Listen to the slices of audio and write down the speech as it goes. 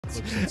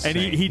And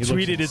he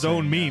tweeted his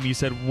own meme. He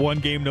said, 1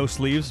 game, no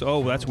sleeves.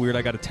 Oh, that's weird.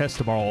 I got a test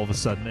tomorrow all of a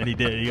sudden. And he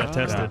did. He got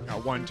tested.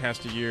 One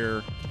test a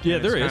year. Yeah,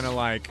 there is. Kind of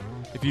like,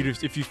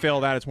 if you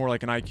fail that, it's more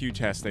like an IQ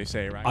test, they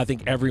say, right? I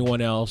think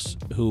everyone else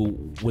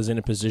who was in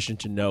a position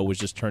to know was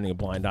just turning a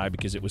blind eye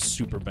because it was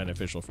super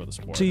beneficial for the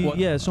sport. See,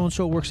 yeah,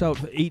 so-and-so works out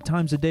 8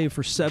 times a day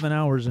for 7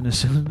 hours and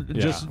is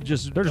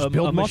just they're just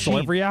building muscle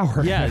every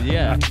hour. Yeah,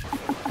 yeah.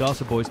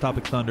 Gossip Boys,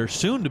 Topic Thunder.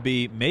 Soon to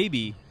be,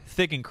 maybe,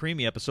 thick and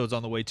creamy episodes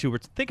on the way, too. We're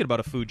thinking about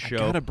a food show. I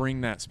got to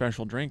bring that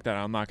special drink that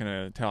I'm not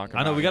going to talk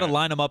about. I know, we got to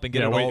line them up and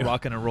get it all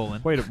rocking and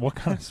rolling. Wait, what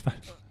kind of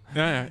special?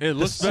 Yeah, it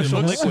looks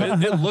special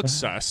liquid. It looks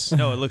sus.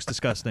 No, it looks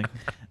disgusting.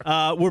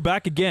 We're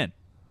back again.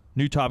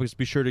 New topics.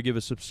 Be sure to give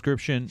a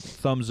subscription,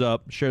 thumbs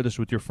up, share this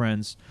with your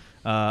friends.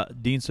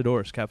 Dean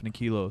Sidoris, Captain of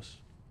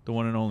Kilos, the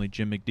one and only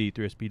Jim McD,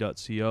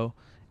 3sp.co,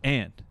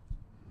 and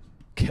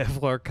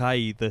Kevlar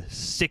Kai, the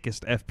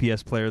sickest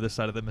FPS player this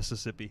side of the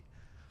Mississippi.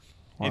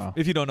 Wow.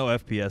 If you don't know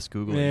FPS,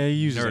 Google it. Yeah,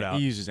 he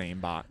Nerd uses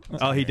aimbot.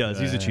 Oh, he does.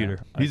 He's a cheater.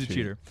 He's a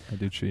cheater. I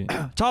do cheat.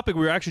 Topic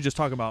we were actually just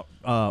talking about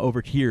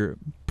over here,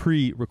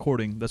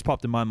 pre-recording, that's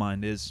popped in my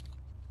mind is,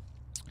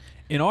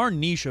 in our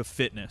niche of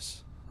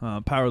fitness,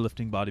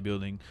 powerlifting,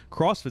 bodybuilding,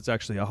 CrossFit's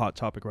actually a hot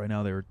topic right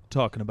now. They were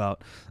talking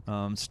about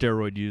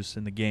steroid use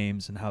in the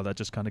games and how that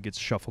just kind of gets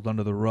shuffled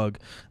under the rug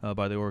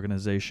by the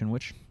organization,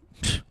 which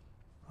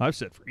I've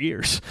said for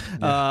years.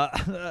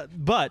 Yeah.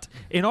 But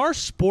in our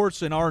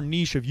sports, in our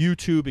niche of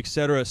YouTube,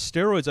 etc.,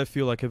 steroids, I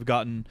feel like, have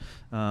gotten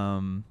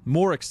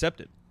more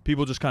accepted.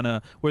 People just kind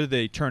of, whether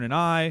they turn an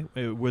eye,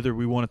 whether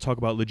we want to talk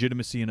about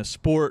legitimacy in a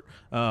sport,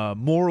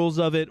 morals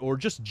of it, or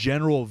just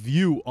general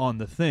view on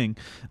the thing.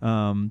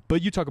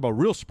 But you talk about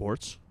real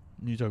sports,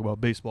 you talk about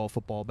baseball,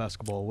 football,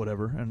 basketball,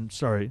 whatever, and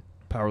sorry,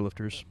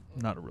 powerlifters,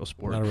 not a real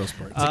sport. Not a real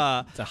sport.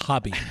 It's a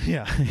hobby.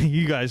 Yeah,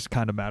 you guys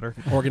kind of matter.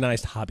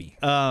 Organized hobby.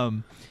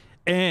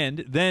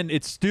 And then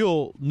it's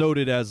still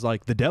noted as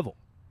like the devil,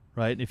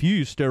 right? If you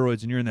use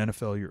steroids and you're in the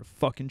NFL, you're a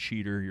fucking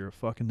cheater, you're a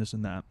fucking this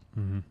and that.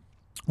 Mm-hmm.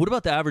 What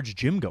about the average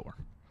gym goer?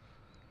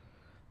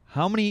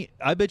 How many?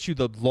 I bet you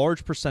the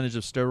large percentage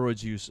of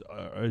steroids use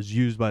is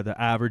used by the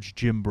average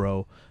gym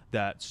bro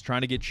that's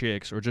trying to get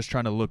chicks or just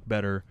trying to look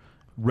better,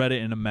 read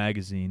it in a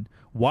magazine.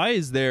 Why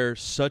is there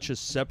such a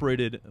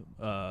separated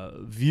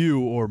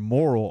view or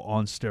moral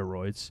on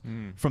steroids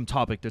from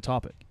topic to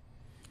topic?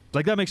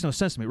 Like, that makes no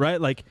sense to me,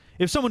 right? Like,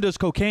 if someone does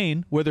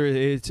cocaine, whether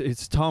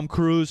it's Tom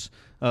Cruise,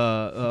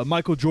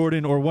 Michael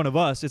Jordan, or one of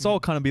us, it's all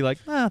kind of be like,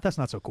 that's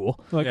not so cool.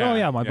 Like, oh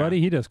yeah, my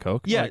buddy, he does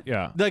coke. Yeah, like,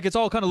 yeah. Like, it's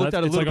all kind of looked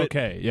at a little bit.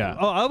 Okay, yeah.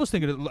 Oh, I was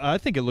thinking. I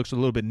think it looks a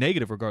little bit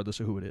negative,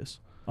 regardless of who it is.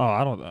 Oh,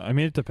 I don't. I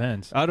mean, it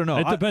depends. I don't know.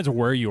 It depends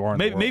where you are.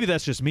 Maybe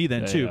that's just me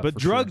then too. But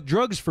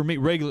drugs for me,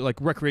 regular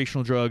like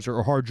recreational drugs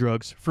or hard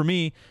drugs for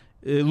me.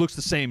 It looks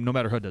the same no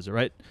matter who does it,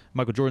 right?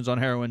 Michael Jordan's on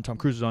heroin, Tom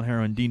Cruise is on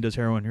heroin, Dean does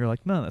heroin. You're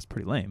like, no, that's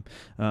pretty lame.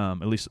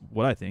 At least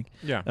what I think.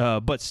 Yeah.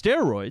 But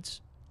steroids,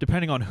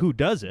 depending on who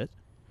does it,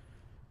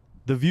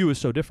 the view is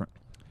so different.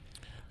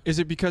 Is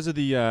it because of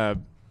the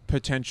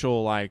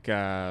potential like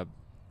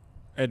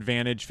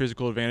advantage,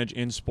 physical advantage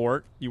in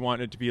sport? You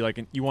want it to be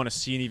like you want to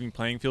see an even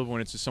playing field when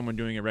it's just someone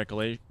doing it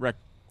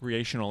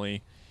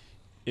recreationally.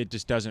 It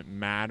just doesn't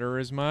matter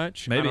as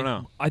much. Maybe. I don't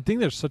know. I think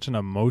there's such an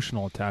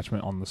emotional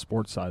attachment on the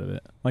sports side of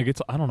it. Like,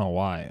 I don't know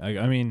why.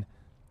 I mean,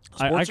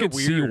 I could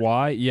see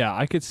why. Yeah,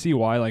 I could see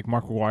why. Like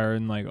Mark Mcguire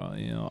and like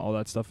all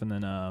that stuff, and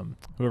then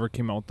whoever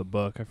came out with the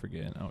book, I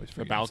forget. I always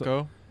forget. The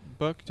Balco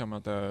book. Talking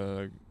about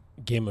the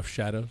Game of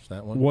Shadows.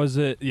 That one. Was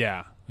it?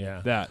 Yeah.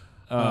 Yeah. That.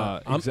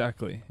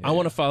 Exactly. I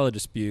want to file a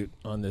dispute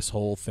on this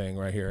whole thing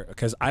right here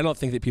because I don't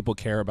think that people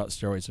care about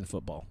steroids in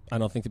football. I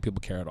don't think that people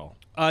care at all.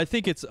 I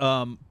think it's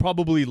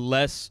probably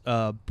less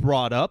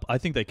brought up. I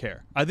think they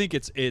care. I think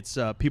it's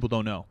people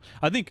don't know.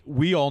 I think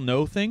we all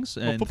know things.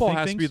 And football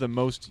has to be the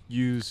most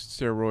used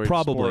steroid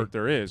sport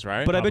there is,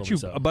 right? But Probably I bet you.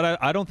 so.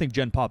 But I don't think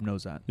Gen Pop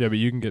knows that. Yeah, but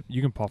you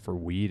can pop for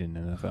weed in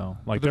NFL.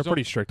 Like, they're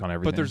pretty strict on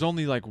everything. But there's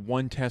only like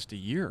one test a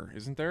year,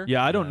 isn't there?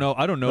 Yeah, I don't know.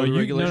 I don't know the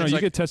regulations. You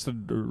get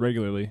tested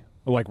regularly,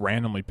 like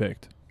randomly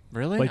picked.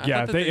 Really? Like,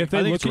 yeah, if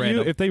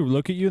they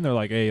look at you, and they're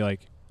like, hey,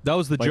 like, that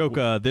was the joke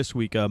this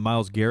week.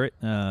 Myles Garrett,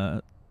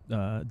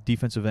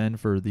 defensive end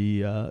for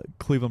the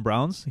Cleveland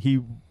Browns,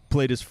 he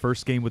played his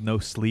first game with no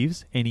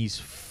sleeves, and he's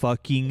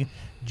fucking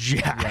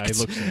jacked. Yeah, he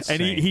looks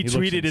insane. And he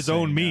tweeted his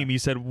own meme. Yeah. He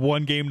said,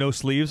 1 game, no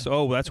sleeves.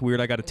 Oh, that's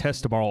weird. I got a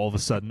test tomorrow all of a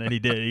sudden. And he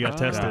did. He got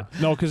tested.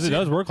 Yeah. No, because it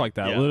does work like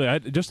that. Yeah.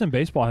 Literally, just in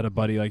baseball, I had a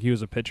buddy, like, he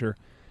was a pitcher,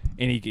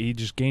 and he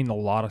just gained a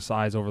lot of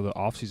size over the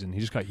offseason.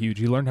 He just got huge.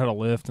 He learned how to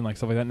lift and like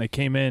stuff like that. And they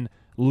came in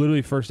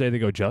literally first day. They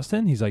go,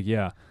 Justin? He's like,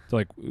 yeah. They're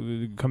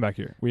like, come back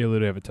here. We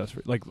literally have a test for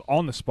you. Like,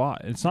 on the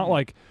spot. It's not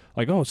like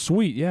oh,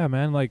 sweet, yeah,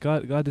 man. Like,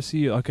 glad to see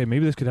you. Okay,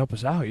 maybe this could help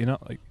us out. You know,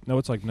 like, no,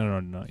 it's like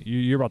no.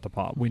 You're about to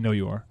pop. We know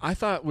you are. I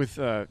thought with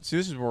see,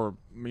 this is where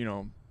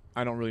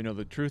I don't really know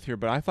the truth here,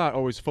 but I thought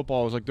always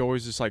football was like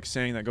always this like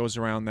saying that goes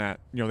around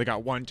that they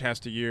got one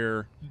test a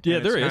year. Yeah,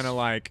 there is kind of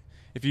like.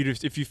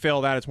 if you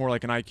fail that, it's more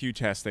like an IQ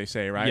test, they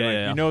say, right? Yeah, like,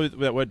 yeah. You know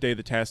that what day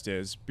the test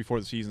is before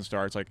the season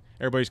starts. Like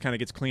everybody's kind of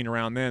gets clean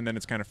around then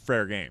it's kind of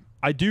fair game.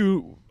 I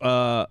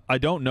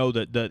don't know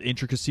the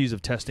intricacies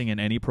of testing in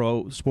any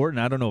pro sport,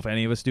 and I don't know if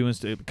any of us do.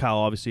 Kyle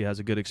obviously has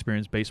a good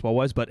experience baseball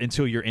wise, but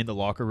until you're in the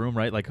locker room,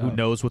 right? Like who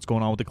knows what's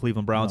going on with the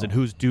Cleveland Browns and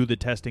who's do the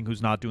testing,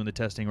 who's not doing the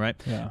testing, right?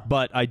 Yeah.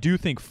 But I do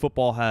think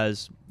football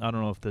has, I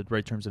don't know if the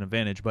right term's an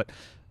advantage, but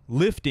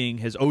lifting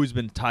has always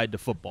been tied to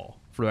football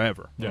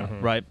forever,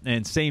 right?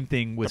 And same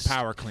thing with the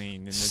power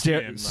clean in the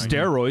gym, like,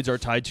 steroids are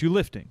tied to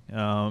lifting,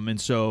 and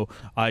so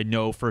I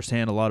know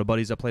firsthand a lot of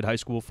buddies that played high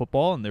school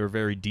football and they were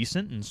very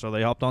decent, and so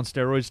they hopped on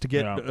steroids to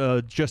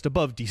get just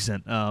above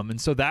decent, and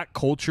so that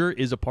culture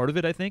is a part of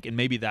it, I think, and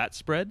maybe that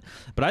spread.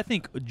 But I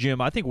think,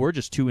 Jim, we're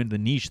just too into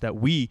the niche that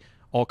we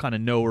all kind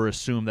of know or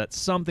assume that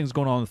something's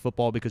going on with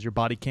football because your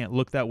body can't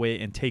look that way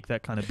and take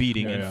that kind of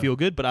beating and feel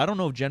good. But I don't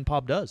know if Gen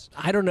Pop does.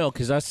 I don't know,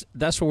 because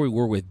that's where we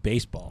were with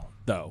baseball,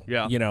 though.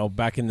 Yeah. You know,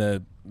 back in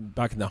the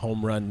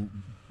home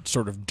run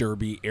sort of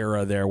derby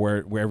era there,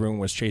 where everyone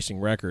was chasing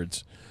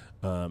records.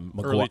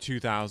 early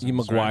 2000s.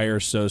 Mcguire,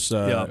 right?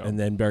 Sosa, and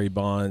then Barry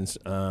Bonds.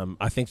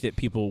 I think that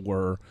people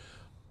were.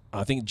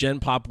 I think Gen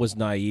Pop was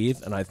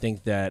naive, and I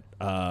think that.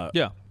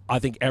 I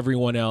think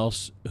everyone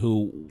else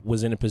who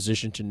was in a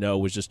position to know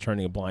was just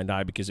turning a blind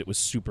eye because it was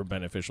super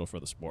beneficial for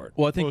the sport.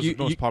 Well, I think It was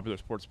the most popular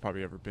sport's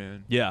probably ever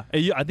been. Yeah,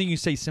 I think you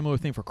say similar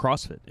thing for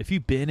CrossFit. If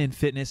you've been in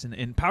fitness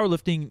and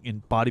powerlifting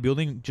and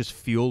bodybuilding, just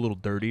feel a little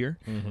dirtier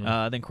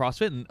than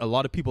CrossFit, and a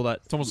lot of people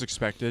It's almost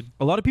expected.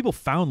 A lot of people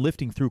found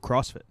lifting through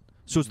CrossFit.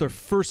 So it's their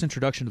first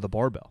introduction to the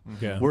barbell.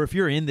 Yeah. Where if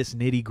you're in this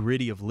nitty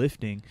gritty of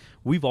lifting,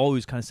 we've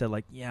always kind of said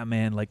like, yeah,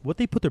 man, like what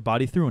they put their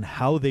body through and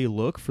how they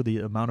look for the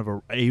amount of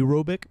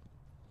aerobic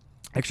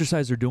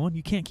exercise they're doing,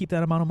 you can't keep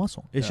that amount of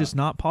muscle. It's just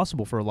not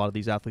possible for a lot of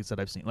these athletes that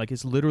I've seen. Like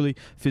it's literally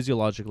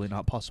physiologically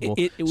not possible.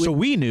 So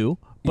we knew,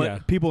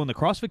 but people in the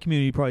CrossFit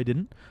community probably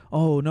didn't.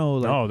 Oh no!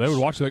 Like, no, they would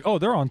watch like, oh,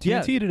 they're on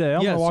TNT today.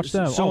 I'm gonna watch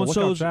them. So and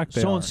so,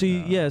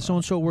 so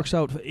and so works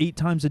out 8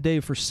 times a day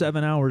for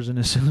 7 hours and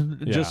is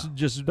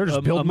just they're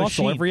just building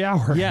muscle every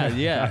hour.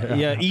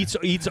 Yeah.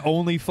 Eats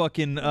only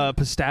fucking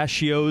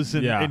pistachios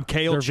and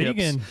kale they're chips.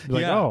 Vegan.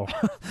 Like, oh,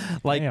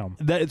 like damn.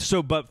 that.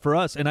 So, but for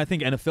us, and I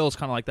think NFL is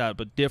kind of like that,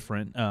 but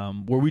different,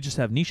 where we just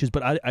have niches.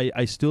 But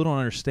I still don't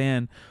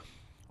understand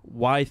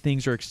why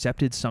things are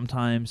accepted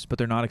sometimes, but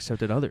they're not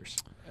accepted others.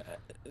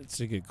 It's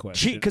a good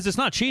question. Because it's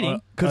not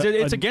cheating. Because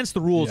it's against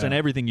the rules and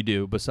everything you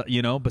do.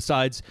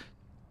 Besides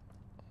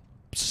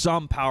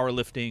some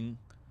powerlifting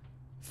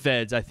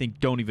feds, I think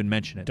don't even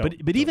mention it.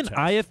 But even test.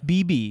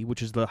 IFBB,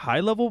 which is the high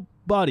level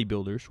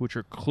bodybuilders, which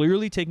are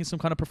clearly taking some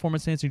kind of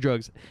performance enhancing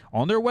drugs,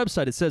 on their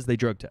website it says they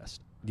drug test.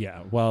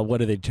 Yeah. Well,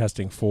 what are they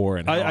testing for?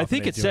 And I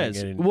think it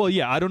says. Well,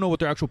 yeah, I don't know what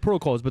their actual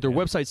protocol is, but their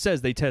website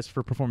says they test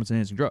for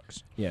performance-enhancing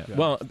drugs. Yeah.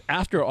 Well,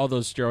 after all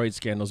those steroid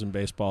scandals in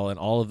baseball and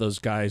all of those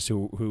guys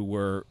who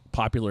were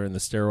popular in the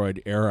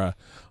steroid era,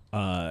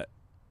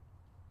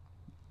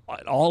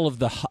 all of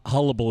the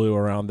hullabaloo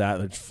around that,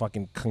 there's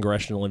fucking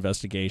congressional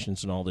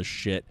investigations and all this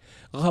shit.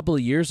 A couple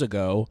of years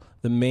ago,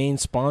 the main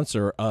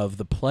sponsor of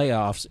the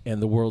playoffs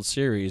and the World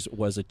Series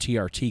was a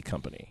TRT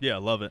company. Yeah,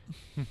 love it.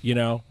 You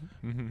know,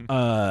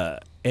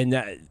 and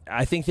that,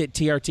 I think that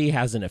TRT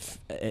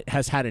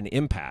has had an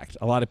impact.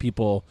 A lot of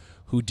people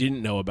who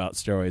didn't know about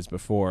steroids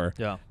before,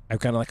 are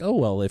kind of like, oh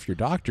well, if your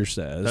doctor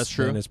says that's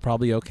true, then it's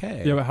probably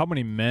okay. Yeah, but how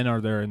many men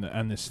are there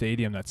in the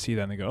stadium that see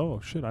that and they go,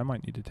 oh shit, I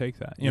might need to take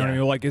that? You know what I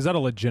mean? Like, is that a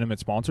legitimate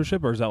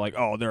sponsorship, or is that like,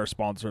 oh, they're a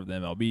sponsor of the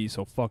MLB,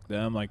 so fuck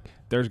them? Like,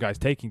 there's guys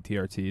taking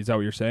TRT. Is that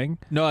what you're saying?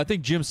 No, I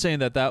think Jim's saying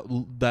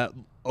that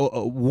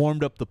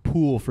warmed up the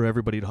pool for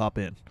everybody to hop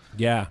in.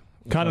 Yeah,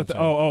 kind of.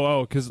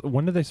 Because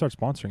when did they start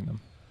sponsoring them?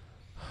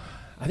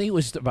 I think it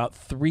was about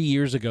 3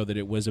 years ago that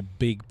it was a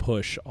big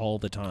push all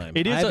the time.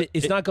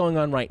 It's not going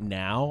on right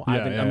now.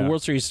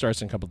 World Series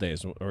starts in a couple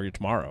days, or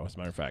tomorrow, as a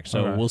matter of fact.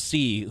 So we'll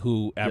see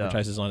who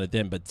advertises on it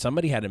then. But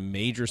somebody had a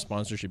major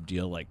sponsorship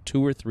deal like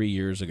 2 or 3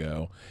 years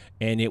ago,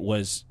 and it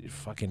was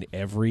fucking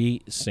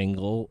every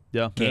single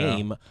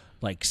game,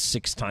 like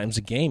 6 times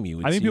a game. You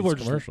would see this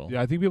commercial.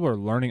 I think people are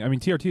learning. I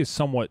mean, TRT is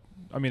somewhat.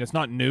 I mean, it's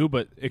not new,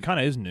 but it kind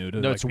of is new.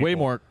 No, it's way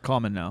more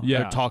common now.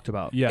 Yeah, they're talked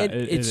about. Yeah,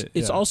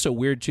 it's also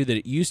weird too that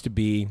it used to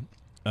be,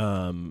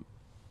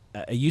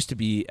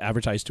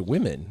 advertised to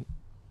women,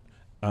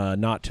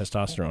 not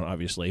testosterone,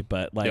 obviously,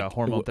 but like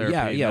hormone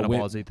therapy,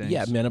 menopause-y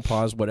things.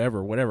 Menopause,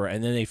 whatever,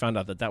 and then they found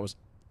out that was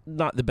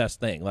not the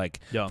best thing, like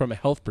from a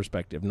health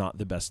perspective, not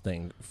the best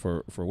thing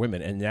for women,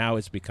 and now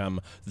it's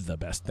become the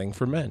best thing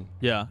for men.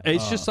 Yeah,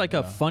 it's just like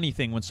a funny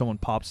thing when someone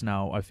pops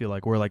now. I feel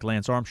like where like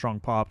Lance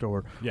Armstrong popped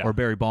or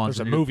Barry Bonds.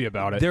 There's a movie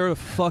about it. They're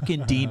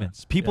fucking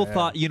demons. People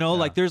thought,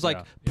 like there's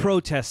like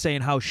protests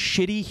saying how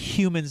shitty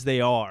humans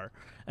they are.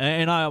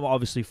 and I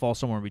obviously fall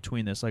somewhere in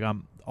between this. Like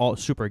I'm all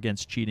super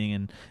against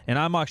cheating, and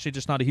I'm actually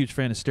just not a huge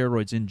fan of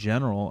steroids in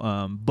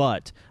general.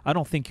 But I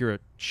don't think you're a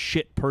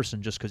shit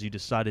person just because you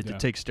decided to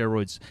take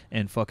steroids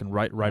and fucking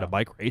ride a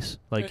bike race.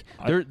 Like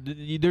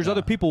there's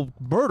other people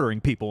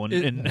murdering people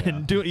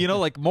and do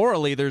like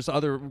morally there's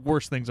other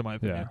worse things in my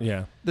opinion.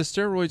 Yeah. The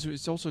steroids,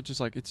 it's also just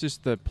like, it's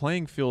just the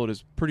playing field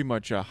is pretty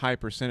much a high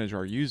percentage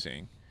are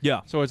using.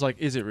 Yeah. So it's like,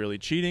 is it really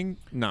cheating?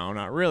 No,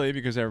 not really,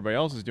 because everybody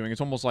else is doing it.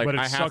 It's almost like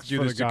I have to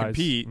do this to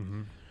compete.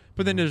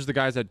 But then there's the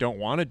guys that don't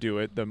want to do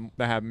it, that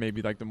have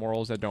maybe like the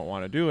morals that don't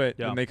want to do it,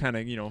 and they kind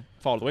of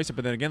fall to the wayside.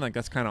 But then again, like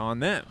that's kind of on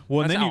them.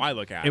 Well, that's how I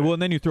look at it. Well,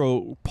 and then you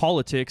throw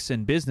politics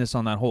and business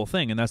on that whole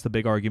thing, and that's the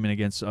big argument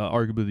against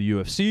arguably the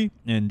UFC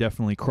and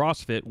definitely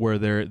CrossFit, where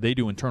they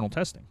do internal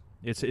testing.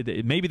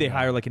 Maybe they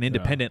hire like an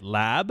independent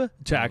lab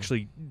to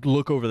actually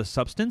look over the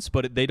substance,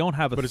 but they don't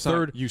have a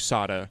third.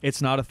 USADA.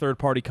 It's not a third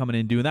party coming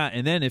in doing that.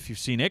 And then if you've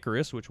seen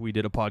Icarus, which we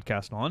did a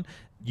podcast on,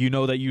 you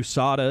know that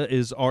USADA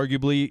is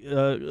arguably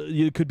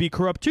it could be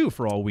corrupt too,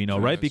 for all we know,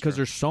 right? Because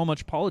there's so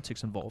much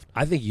politics involved.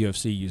 I think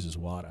UFC uses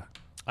WADA.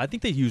 I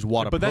think they use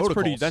WADA protocols.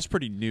 But that's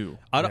pretty new.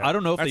 I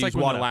don't know if that's they like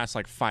use WADA. The last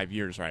like 5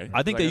 years, right?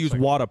 I think they use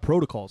WADA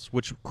protocols,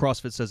 which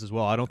CrossFit says as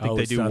well. I don't think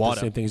they do not WADA.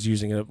 The same thing as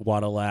using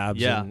WADA labs.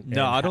 Yeah,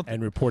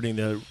 and reporting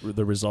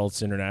the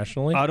results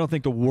internationally. I don't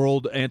think the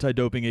World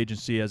Anti-Doping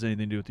Agency has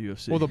anything to do with the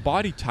UFC. Well, the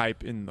body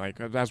type in like,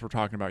 as we're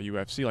talking about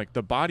UFC, like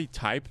the body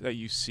type that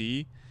you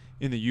see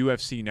in the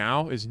UFC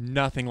now is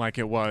nothing like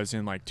it was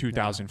in like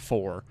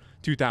 2004,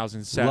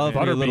 2007. Love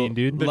me a little,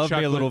 dude. Love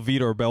me a little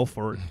Vitor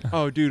Belfort.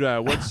 Oh, dude,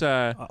 what's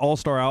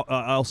All-Star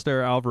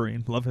Alistair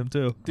Alvarine? Love him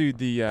too. Dude,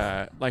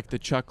 the like the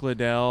Chuck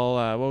Liddell.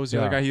 What was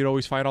the other guy he'd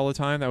always fight all the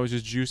time? That was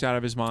just juice out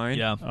of his mind.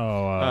 Yeah.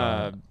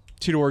 Oh.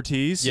 Tito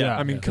Ortiz. Yeah.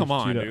 I mean, come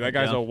on, dude. That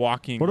guy's a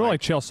walking. What about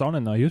like Chael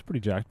Sonnen though? He was pretty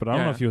jacked, but I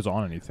don't know if he was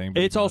on anything.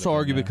 It's also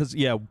arguable because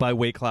by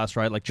weight class,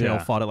 right? Like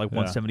Chael fought at like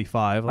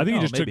 175. Like, I think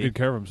he just took good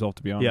care of himself,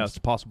 to be honest. Yeah, it's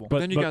possible. But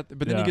then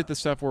you get the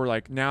stuff where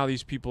like now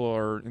these people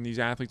are and these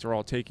athletes are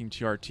all taking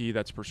TRT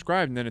that's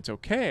prescribed, and then it's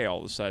okay all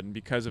of a sudden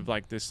because of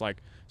like this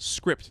like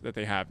script that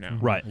they have now.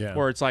 Right. Yeah.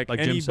 Where it's like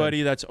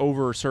anybody that's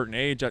over a certain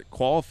age that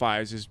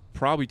qualifies is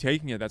probably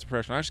taking it. That's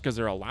professional action because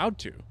they're allowed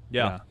to.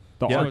 Yeah.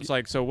 So it's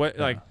like, so what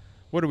like.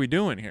 What are we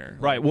doing here?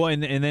 Right. Well,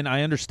 and then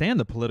I understand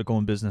the political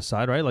and business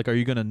side, right? Like, are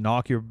you going to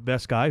knock your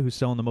best guy who's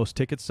selling the most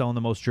tickets, selling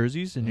the most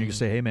jerseys, and you're going to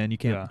say, hey, man, you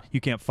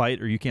can't fight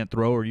or you can't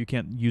throw or you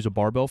can't use a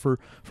barbell for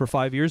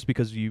 5 years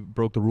because you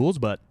broke the rules,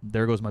 but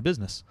there goes my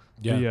business.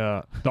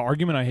 Yeah. The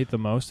argument I hate the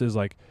most is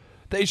like,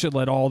 they should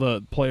let all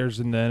the players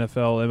in the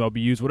NFL, MLB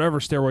use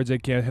whatever steroids they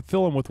can,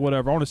 fill them with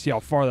whatever. I want to see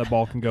how far that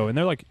ball can go. And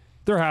they're like,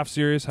 they're half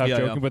serious, half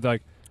joking, but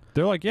like,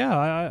 they're like, yeah,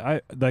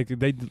 I like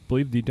they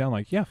believe deep down,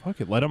 like, yeah,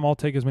 fuck it, let them all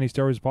take as many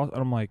steroids as possible.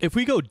 And I'm like, if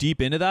we go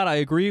deep into that, I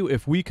agree.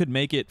 If we could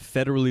make it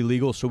federally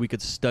legal, so we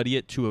could study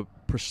it to a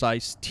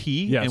precise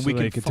T, and we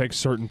could take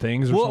certain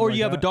things. Or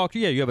you have a doctor.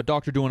 Yeah, you have a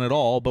doctor doing it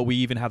all, but we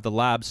even have the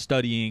lab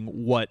studying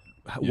what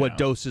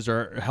doses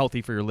are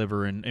healthy for your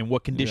liver and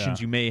what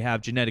conditions you may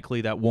have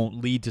genetically that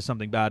won't lead to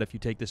something bad if you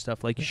take this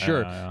stuff. Like,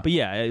 sure. But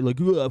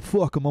like,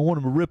 fuck him, I want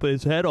him to rip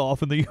his head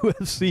off in the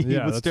UFC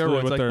with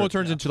steroids. Like, well, it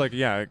turns into like,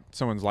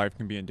 someone's life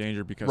can be in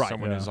danger because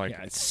someone is like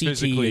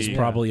CT is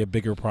probably a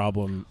bigger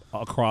problem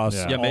across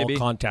all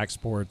contact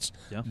sports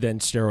than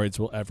steroids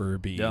will ever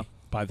be.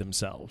 By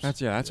themselves.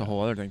 That's a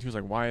whole other thing too. It's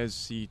like, why is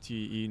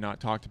CTE not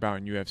talked about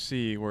in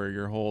UFC, where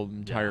your whole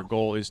entire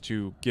goal is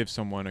to give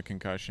someone a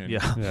concussion?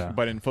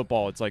 But in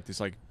football, it's like this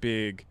like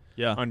big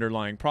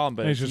underlying problem,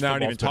 but it's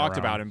not even talked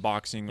about in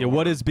boxing. Yeah,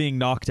 what is being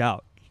knocked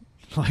out?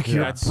 Like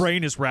your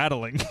brain is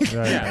rattling.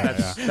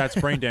 That's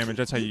brain damage.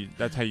 That's how you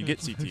get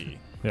CTE.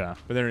 Yeah.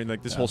 But then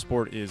like this whole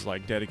sport is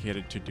like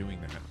dedicated to doing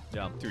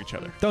that. To each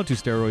other. Don't do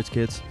steroids,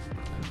 kids.